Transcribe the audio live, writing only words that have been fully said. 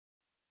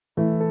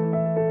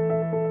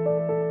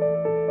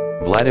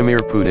Vladimir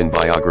Putin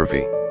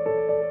biography.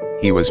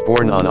 He was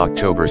born on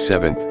October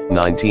 7,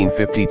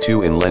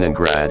 1952 in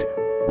Leningrad,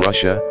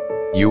 Russia,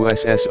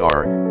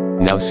 USSR,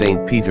 now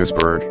St.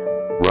 Petersburg,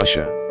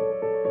 Russia.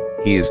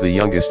 He is the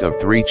youngest of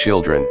 3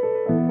 children.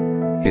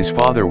 His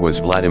father was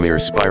Vladimir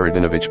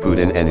Spiridonovich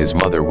Putin and his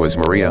mother was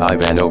Maria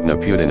Ivanovna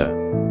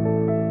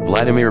Putina.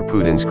 Vladimir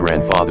Putin's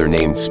grandfather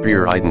named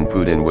Spiridon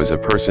Putin was a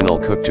personal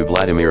cook to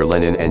Vladimir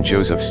Lenin and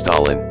Joseph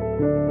Stalin.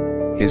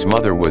 His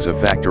mother was a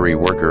factory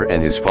worker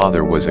and his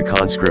father was a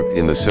conscript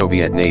in the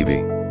Soviet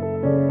Navy.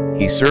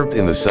 He served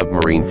in the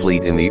submarine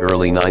fleet in the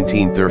early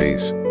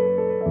 1930s.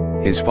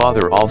 His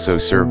father also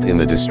served in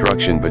the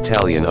destruction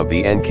battalion of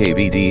the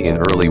NKVD in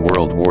early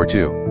World War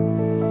II.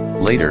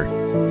 Later,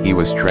 he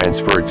was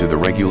transferred to the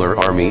regular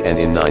army and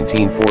in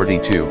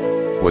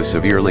 1942, was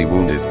severely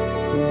wounded.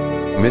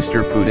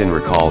 Mr. Putin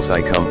recalls,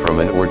 "I come from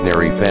an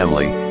ordinary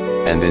family,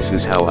 and this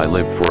is how I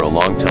lived for a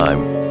long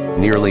time,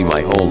 nearly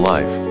my whole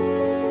life.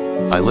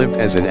 I lived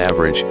as an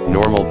average,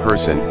 normal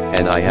person,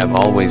 and I have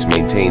always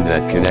maintained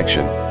that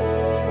connection."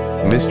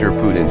 Mr.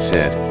 Putin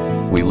said,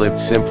 "We lived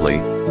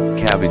simply,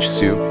 cabbage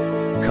soup,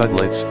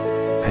 cutlets,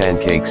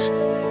 pancakes,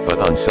 but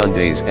on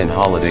Sundays and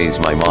holidays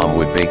my mom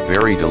would bake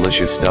very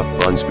delicious stuffed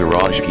buns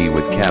pirozhki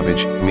with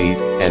cabbage, meat,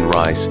 and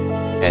rice,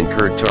 and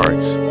curd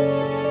tarts."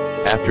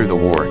 After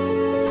the war,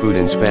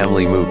 Putin's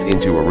family moved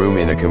into a room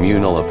in a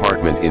communal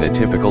apartment in a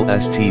typical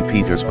St.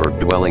 Petersburg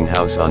dwelling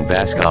house on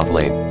Baskov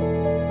Lane.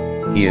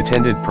 He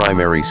attended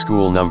primary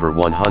school number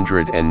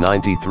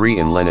 193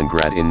 in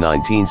Leningrad in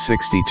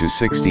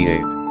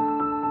 1960–68.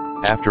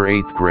 After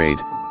 8th grade,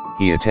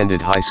 he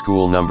attended high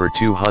school number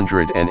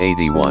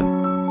 281.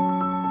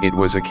 It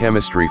was a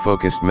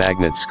chemistry-focused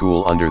magnet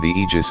school under the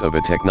aegis of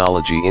a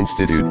technology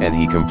institute and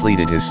he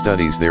completed his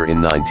studies there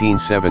in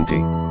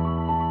 1970.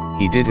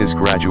 He did his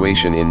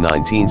graduation in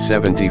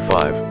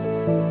 1975.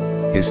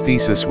 His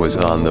thesis was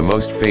on the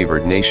most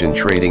favored nation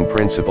trading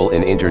principle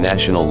in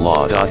international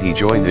law. He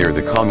joined there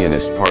the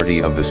Communist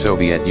Party of the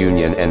Soviet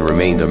Union and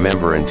remained a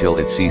member until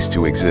it ceased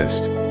to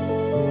exist.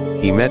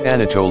 He met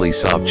Anatoly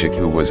Sobchak,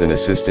 who was an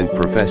assistant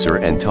professor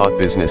and taught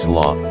business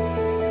law.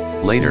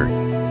 Later,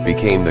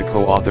 became the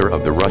co-author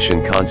of the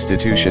Russian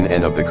Constitution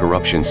and of the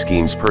corruption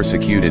schemes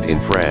persecuted in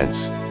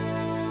France.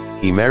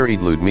 He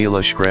married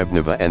Ludmila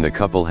Shkrebneva and the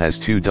couple has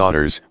 2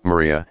 daughters,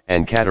 Maria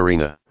and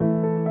Katerina.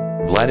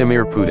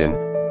 Vladimir Putin,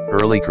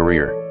 early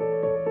career.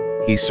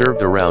 He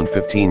served around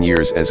 15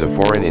 years as a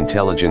foreign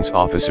intelligence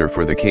officer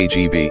for the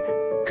KGB,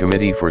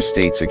 Committee for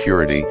State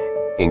Security,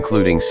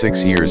 including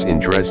 6 years in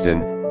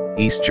Dresden,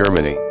 East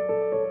Germany.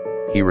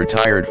 He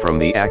retired from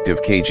the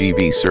active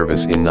KGB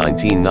service in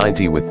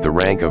 1990 with the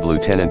rank of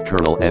lieutenant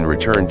colonel and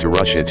returned to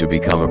Russia to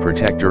become a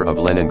protector of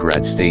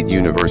Leningrad State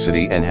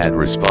University and had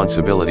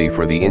responsibility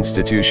for the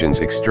institution's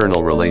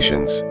external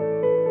relations.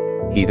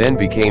 He then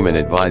became an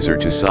advisor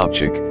to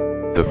Sobchak,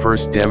 the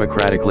first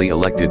democratically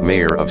elected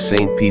mayor of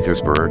St.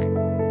 Petersburg.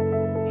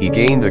 He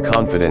gained the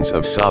confidence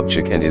of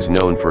Sobchak and is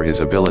known for his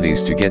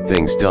abilities to get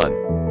things done.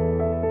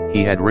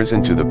 He had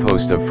risen to the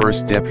post of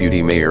first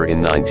deputy mayor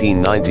in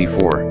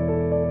 1994.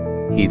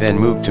 He then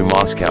moved to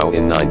Moscow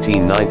in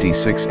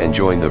 1996 and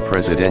joined the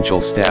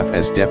presidential staff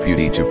as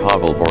deputy to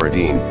Pavel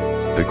Borodin,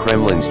 the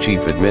Kremlin's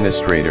chief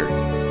administrator.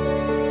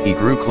 He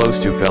grew close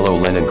to fellow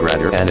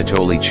Leningrader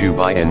Anatoly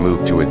Chubais and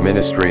moved to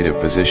administrative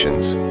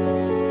positions.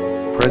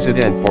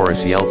 President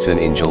Boris Yeltsin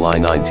in July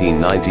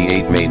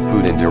 1998 made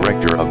Putin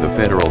director of the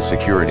Federal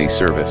Security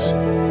Service.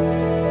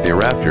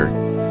 Thereafter,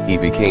 he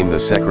became the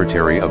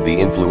secretary of the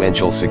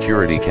influential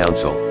Security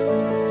Council.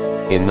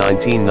 In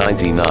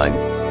 1999,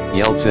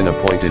 Yeltsin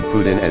appointed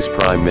Putin as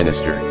prime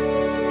minister.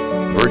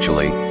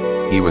 Virtually,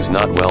 he was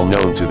not well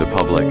known to the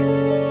public.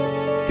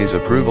 His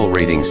approval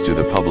ratings to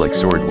the public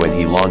soared when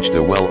he launched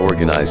a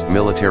well-organized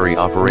military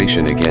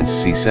operation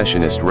against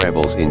secessionist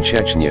rebels in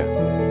Chechnya.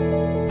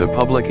 The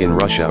public in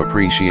Russia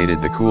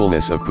appreciated the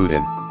coolness of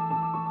Putin.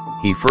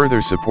 He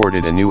further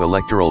supported a new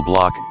electoral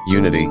bloc,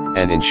 Unity,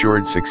 and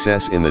ensured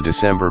success in the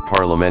December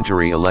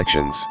parliamentary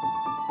elections.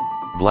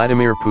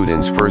 Vladimir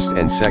Putin's first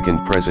and second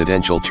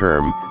presidential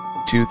term,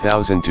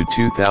 2000 to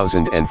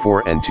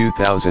 2004 and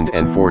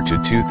 2004 to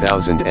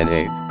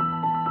 2008.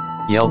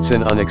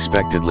 Yeltsin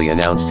unexpectedly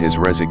announced his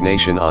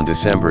resignation on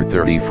December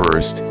 31,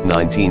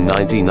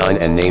 1999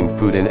 and named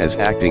Putin as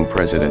acting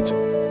president.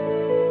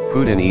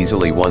 Putin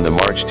easily won the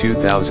March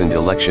 2000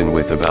 election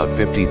with about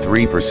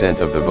 53%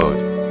 of the vote.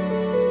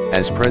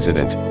 As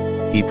president,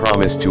 he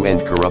promised to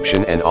end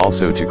corruption and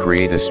also to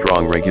create a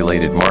strong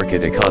regulated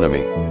market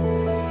economy.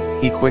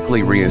 He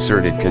quickly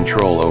reasserted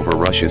control over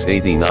Russia's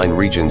 89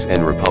 regions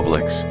and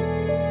republics.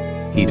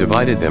 He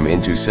divided them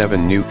into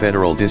 7 new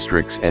federal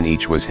districts and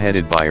each was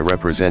headed by a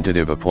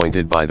representative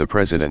appointed by the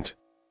president.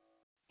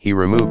 He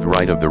removed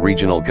right of the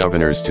regional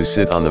governors to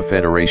sit on the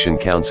Federation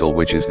Council,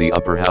 which is the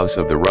upper house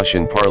of the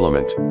Russian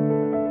parliament.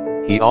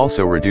 He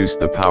also reduced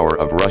the power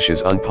of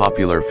Russia's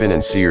unpopular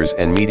financiers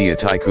and media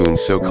tycoons,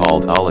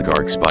 so-called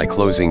oligarchs, by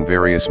closing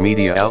various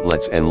media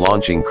outlets and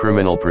launching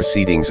criminal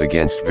proceedings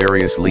against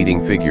various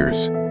leading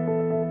figures.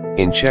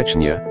 In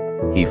Chechnya,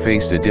 he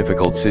faced a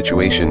difficult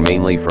situation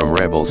mainly from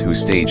rebels who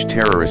staged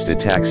terrorist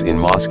attacks in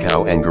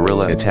Moscow and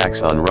guerrilla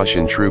attacks on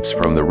Russian troops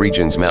from the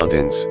region's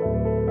mountains.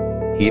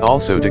 He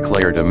also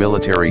declared a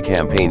military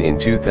campaign in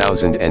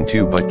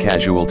 2002, but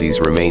casualties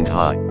remained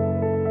high.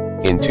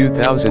 In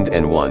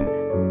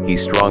 2001, he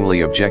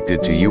strongly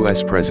objected to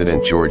U.S.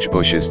 President George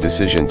Bush's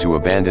decision to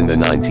abandon the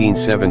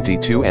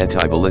 1972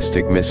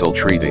 anti-ballistic missile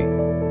treaty.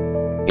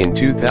 In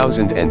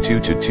 2002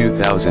 to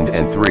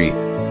 2003,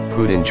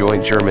 Putin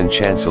joined German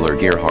Chancellor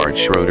Gerhard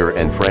Schroeder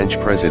and French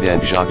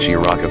President Jacques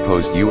Chirac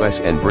opposed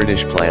US and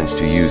British plans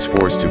to use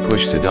force to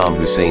push Saddam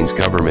Hussein's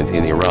government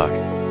in Iraq.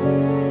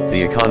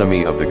 The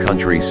economy of the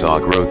country saw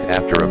growth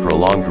after a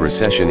prolonged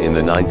recession in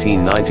the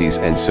 1990s,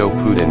 and so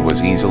Putin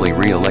was easily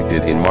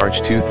re-elected in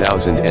March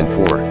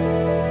 2004.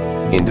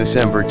 In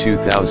December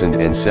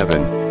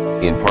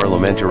 2007, in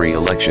parliamentary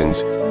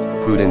elections,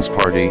 Putin's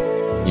party,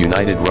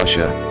 United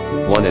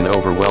Russia, won an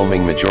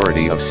overwhelming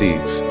majority of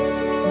seats.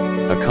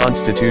 A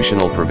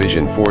constitutional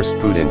provision forced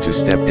Putin to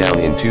step down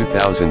in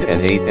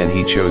 2008, and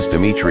he chose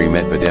Dmitry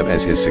Medvedev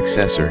as his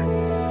successor.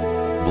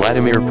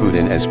 Vladimir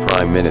Putin as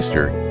Prime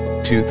Minister,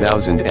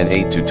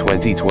 2008 to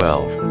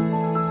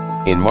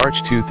 2012. In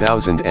March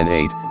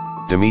 2008,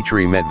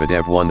 Dmitry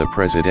Medvedev won the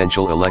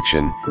presidential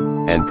election,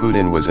 and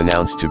Putin was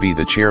announced to be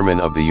the chairman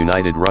of the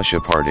United Russia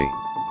Party.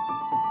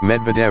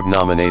 Medvedev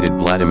nominated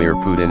Vladimir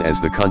Putin as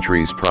the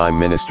country's prime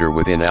minister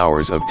within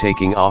hours of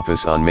taking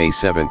office on May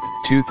 7,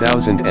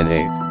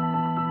 2008.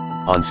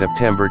 On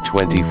September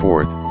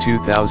 24,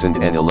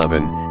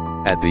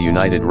 2011, at the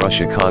United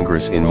Russia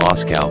Congress in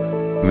Moscow,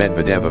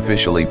 Medvedev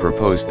officially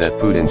proposed that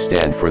Putin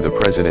stand for the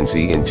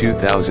presidency in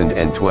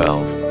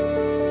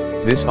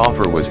 2012. This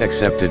offer was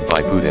accepted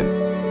by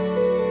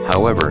Putin.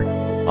 However,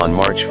 on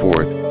March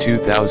 4,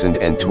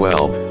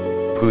 2012,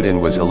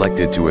 Putin was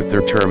elected to a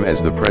third term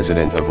as the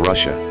president of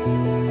Russia.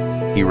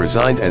 He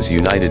resigned as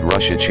United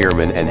Russia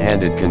chairman and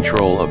handed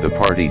control of the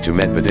party to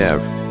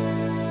Medvedev.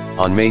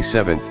 On May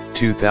 7,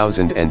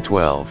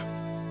 2012,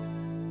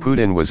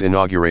 Putin was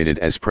inaugurated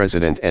as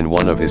president, and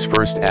one of his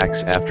first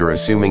acts after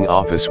assuming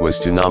office was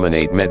to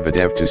nominate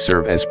Medvedev to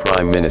serve as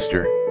prime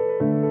minister.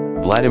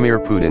 Vladimir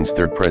Putin's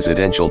third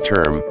presidential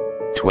term,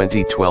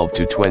 2012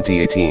 to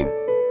 2018.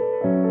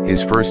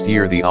 His first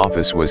year the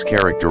office was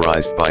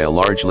characterized by a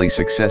largely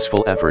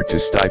successful effort to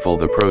stifle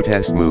the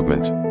protest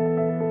movement.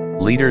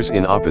 Leaders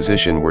in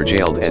opposition were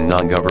jailed, and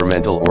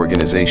non-governmental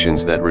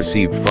organizations that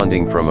received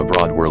funding from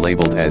abroad were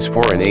labeled as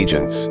foreign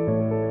agents.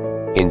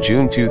 In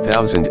June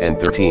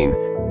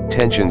 2013,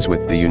 tensions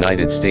with the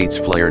United States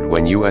flared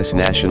when U.S.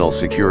 National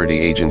Security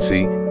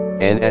Agency,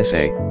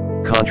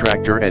 NSA,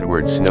 contractor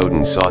Edward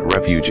Snowden sought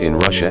refuge in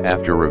Russia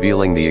after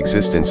revealing the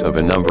existence of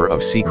a number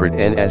of secret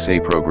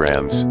NSA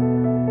programs.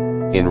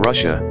 In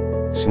Russia,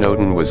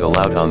 Snowden was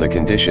allowed on the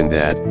condition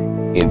that,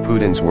 in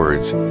Putin's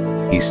words,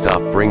 he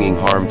stopped bringing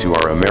harm to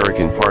our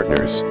American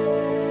partners.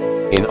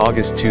 In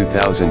August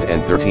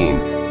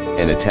 2013,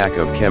 an attack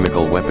of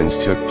chemical weapons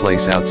took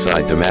place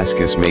outside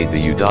Damascus, made the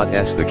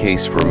U.S. the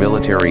case for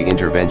military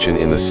intervention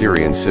in the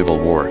Syrian civil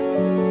war.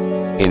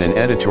 In an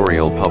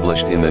editorial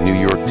published in the New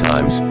York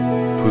Times,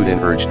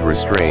 Putin urged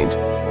restraint,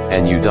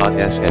 and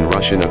U.S. and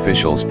Russian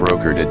officials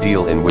brokered a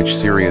deal in which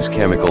Syria's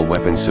chemical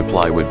weapons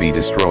supply would be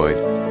destroyed.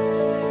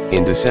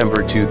 In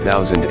December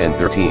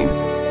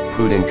 2013,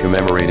 Putin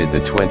commemorated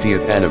the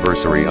 20th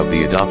anniversary of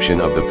the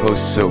adoption of the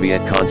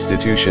post-Soviet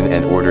constitution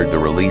and ordered the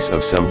release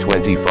of some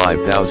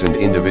 25,000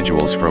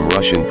 individuals from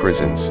Russian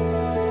prisons.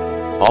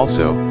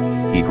 Also,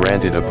 he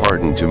granted a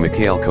pardon to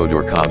Mikhail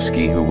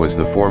Khodorkovsky, who was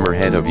the former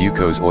head of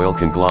Yukos oil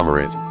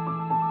conglomerate.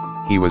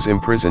 He was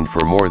imprisoned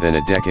for more than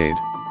a decade.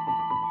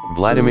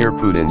 Vladimir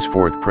Putin's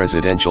fourth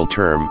presidential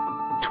term,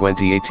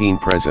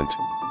 2018-present.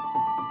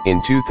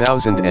 In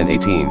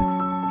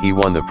 2018, he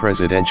won the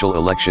presidential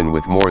election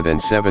with more than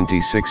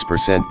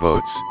 76%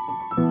 votes.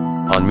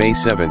 On May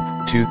 7,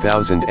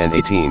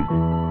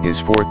 2018, his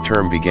fourth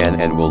term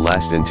began and will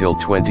last until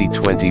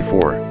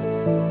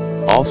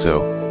 2024.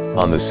 Also,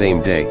 on the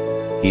same day,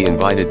 he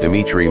invited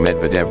Dmitry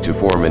Medvedev to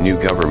form a new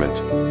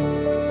government.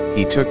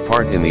 He took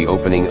part in the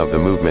opening of the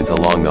movement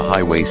along the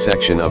highway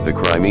section of the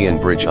Crimean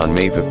Bridge on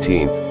May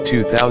 15,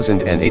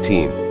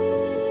 2018.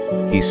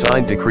 He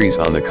signed decrees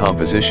on the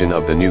composition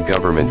of the new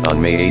government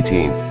on May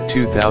 18,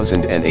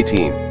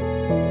 2018.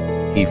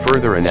 He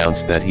further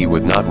announced that he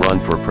would not run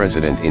for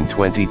president in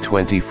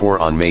 2024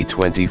 on May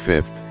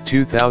 25,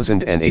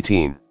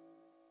 2018.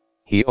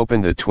 He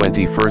opened the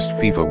 21st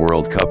FIFA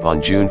World Cup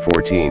on June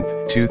 14,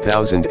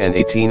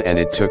 2018, and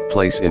it took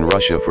place in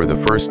Russia for the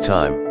first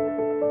time.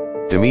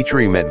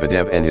 Dmitry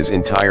Medvedev and his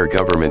entire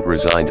government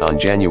resigned on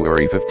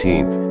January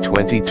 15,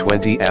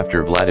 2020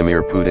 after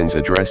Vladimir Putin's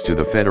address to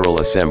the Federal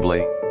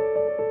Assembly.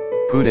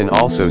 Putin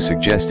also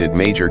suggested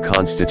major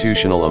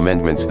constitutional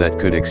amendments that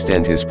could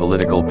extend his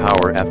political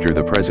power after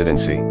the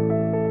presidency.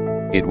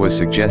 It was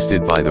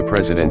suggested by the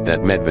president that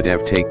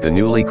Medvedev take the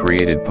newly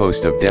created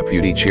post of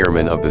deputy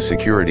chairman of the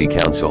Security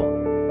Council.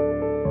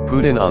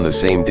 Putin on the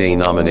same day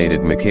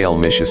nominated Mikhail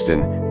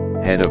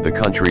Mishustin, head of the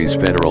country's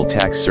federal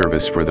tax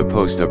service, for the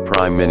post of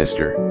prime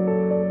minister.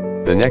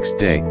 The next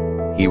day,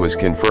 he was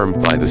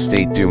confirmed by the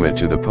State Duma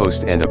to the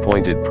post and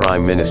appointed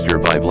Prime Minister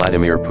by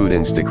Vladimir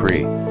Putin's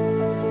decree.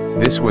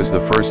 This was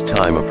the first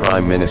time a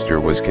Prime Minister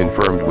was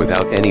confirmed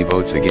without any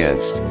votes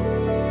against.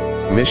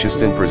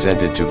 Mishustin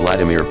presented to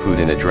Vladimir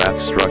Putin a draft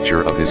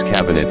structure of his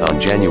cabinet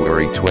on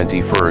January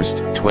 21,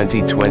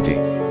 2020.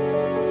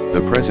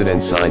 The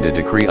president signed a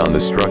decree on the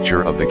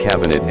structure of the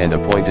cabinet and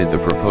appointed the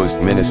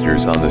proposed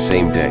ministers on the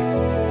same day.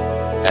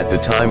 At the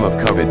time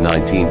of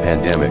COVID-19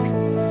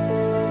 pandemic,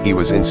 he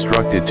was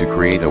instructed to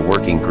create a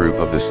working group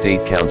of the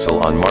State Council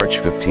on March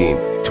 15,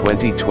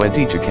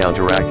 2020 to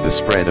counteract the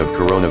spread of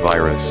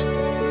coronavirus.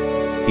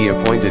 He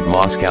appointed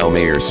Moscow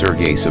Mayor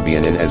Sergei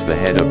Sobyanin as the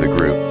head of the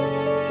group.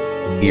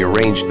 He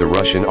arranged the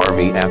Russian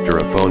army after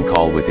a phone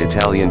call with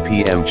Italian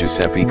PM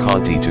Giuseppe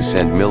Conte to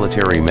send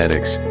military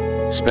medics,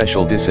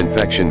 special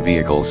disinfection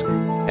vehicles,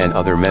 and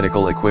other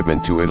medical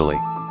equipment to Italy.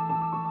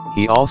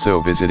 He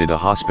also visited a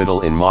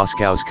hospital in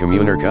Moscow's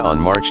Kommunarka on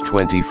March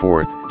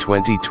 24,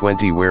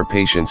 2020 where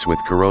patients with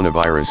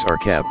coronavirus are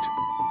kept.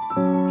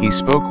 He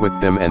spoke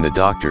with them and the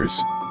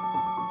doctors.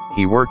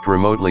 He worked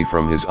remotely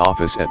from his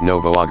office at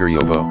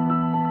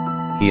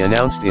Novoagaryovo. He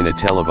announced in a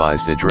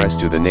televised address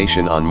to the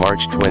nation on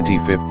March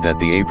 25 that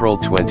the April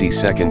 22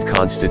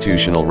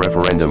 constitutional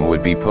referendum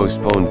would be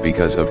postponed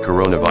because of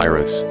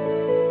coronavirus.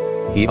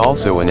 He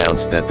also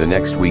announced that the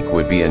next week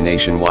would be a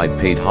nationwide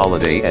paid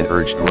holiday and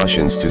urged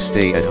Russians to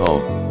stay at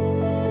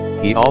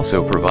home. He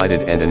also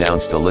provided and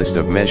announced a list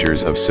of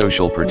measures of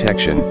social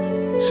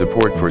protection,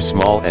 support for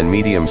small and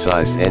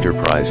medium-sized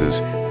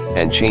enterprises,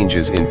 and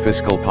changes in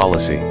fiscal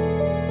policy.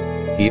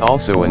 He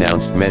also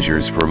announced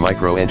measures for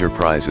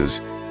micro-enterprises,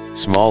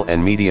 small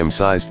and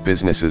medium-sized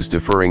businesses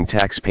deferring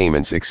tax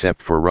payments except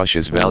for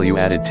Russia's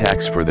value-added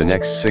tax for the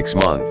next 6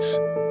 months.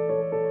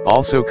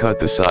 Also cut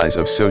the size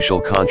of social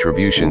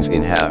contributions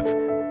in half,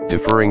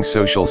 deferring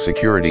social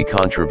security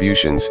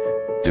contributions,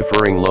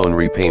 deferring loan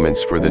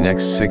repayments for the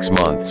next 6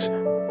 months,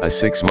 a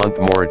 6-month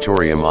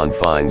moratorium on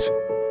fines,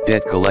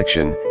 debt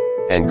collection,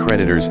 and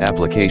creditors'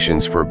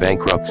 applications for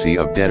bankruptcy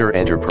of debtor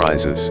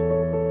enterprises.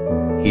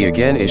 He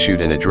again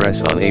issued an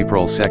address on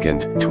April 2,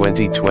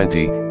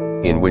 2020,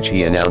 in which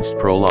he announced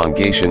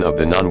prolongation of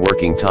the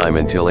non-working time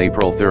until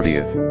April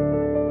 30.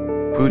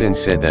 Putin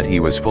said that he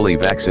was fully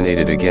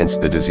vaccinated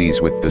against the disease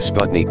with the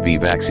Sputnik V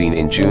vaccine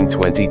in June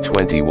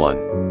 2021.